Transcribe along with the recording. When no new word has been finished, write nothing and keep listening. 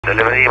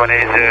Delivery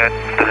Malaysia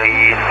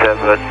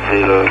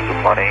 370,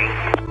 good morning.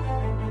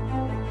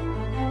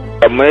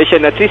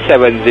 Malaysian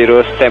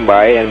 370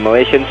 standby and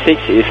Malaysian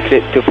 6 is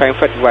cleared to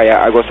Frankfurt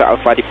via Agosa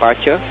Alpha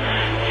departure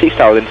 6000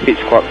 feet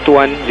squawk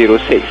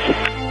 2106.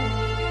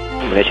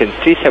 Malaysian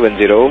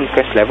 370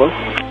 request level.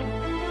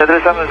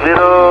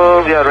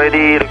 370, we are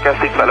ready,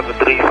 requesting flight level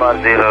 350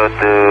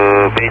 to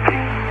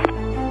Beijing.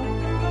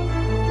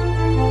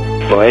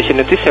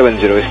 Malaysian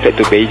 370 is cleared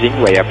to Beijing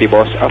via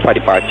Pibos Alpha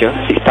departure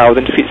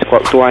 6000 feet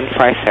squawk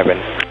 2157.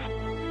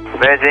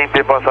 Beijing,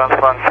 people San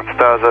Fran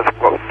 6000,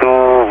 squawk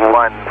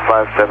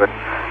 2157,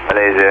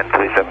 Malaysian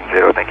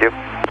 370, thank you.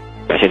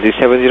 Malaysian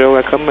 370,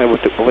 welcome,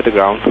 over the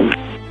ground.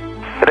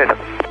 Good day, sir.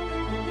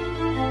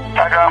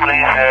 Taga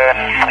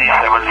Malaysian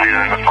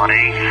 370, good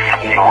morning.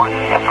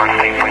 21,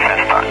 requesting for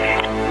start.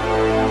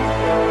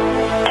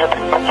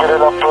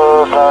 Good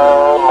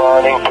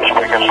morning, push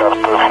back and start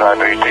to flight,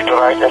 retreat to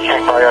right,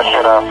 exit via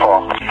Sierra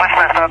 4. Push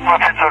back, start to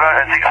exit to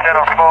right, exit Sierra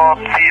 4,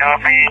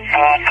 CRB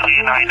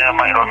 239,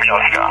 Mike Romeo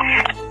Oscar.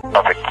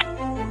 Copy.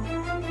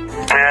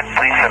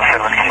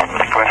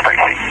 370, request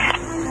taxi.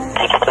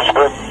 That's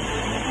good.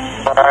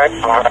 Alright,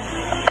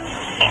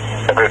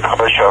 alright.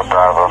 Commercial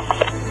Bravo.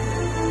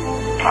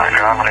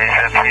 Taga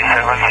Malaysia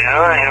 370,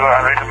 you are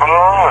unreachable,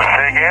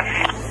 say again.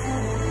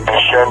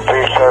 Malaysian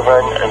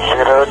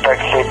 370,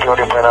 taxi to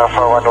Lieutenant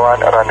Alpha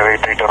 11, runway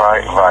 3 to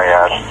right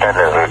via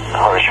standard route,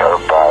 Hotel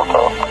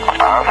Bravo.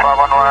 Alpha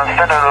 11,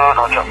 standard route,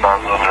 Hotel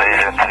Bravo,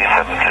 Malaysian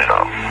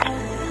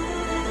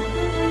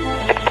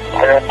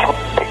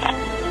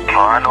 370.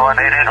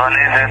 1188,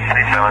 Malaysian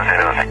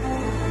 370.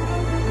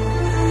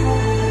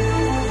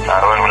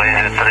 Arwan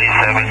Malaysian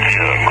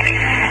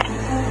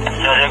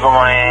 370. Good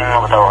morning,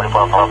 Alpha 10,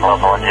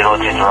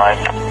 3 to right.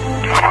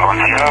 Alpha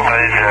 10,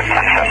 Malaysian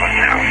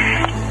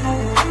 370.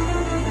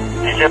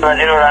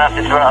 370, run up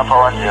to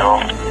Alpha 10.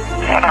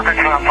 Run up to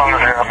Alpha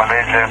 10,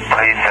 Malaysian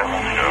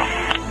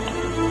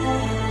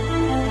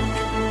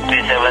 370.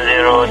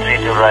 370, 3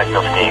 to right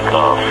of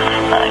takeoff.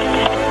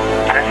 Nice.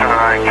 3 to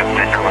right,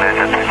 Captain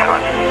Malaysian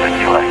 370,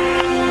 thank you.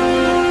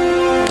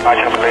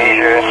 Malaysian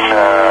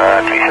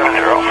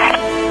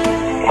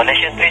 370.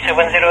 Malaysian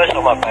 370,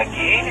 selamat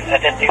pagi.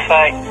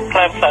 Identified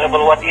climb flight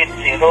level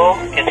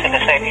 180, cancel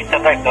assign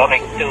intern right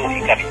direct to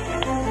Ikari.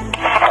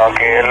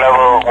 Okay,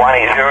 level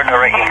 180,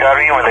 direct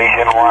Ikari,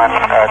 Malaysian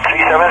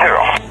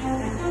 370.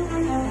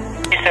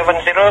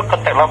 370,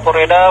 contact lampu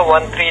radar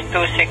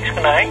 1326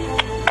 kenai.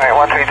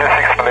 Alright,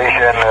 1326,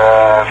 Malaysian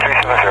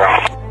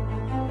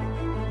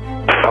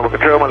 370. Lampu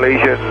control,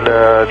 Malaysian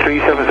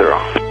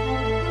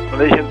 370.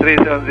 Malaysian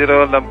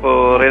 370,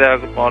 lampu radar,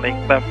 good morning,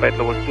 climb flight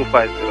level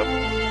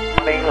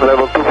 250.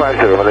 Level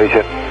 250,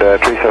 Malaysian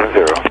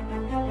 370.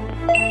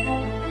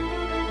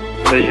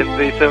 Malaysian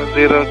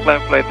 370, climb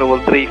flight level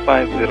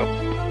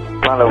 350.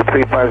 Climb level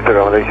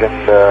 350, Malaysian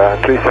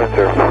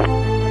 370.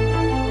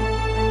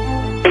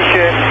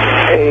 Malaysian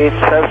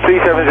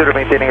 370,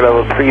 maintaining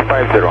level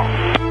 350.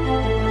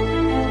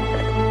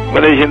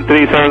 Malaysian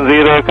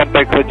 370,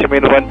 contact Ho Chi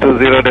Minh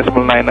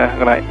 120.9,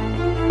 good night.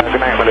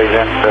 Good night,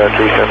 Malaysian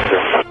 370.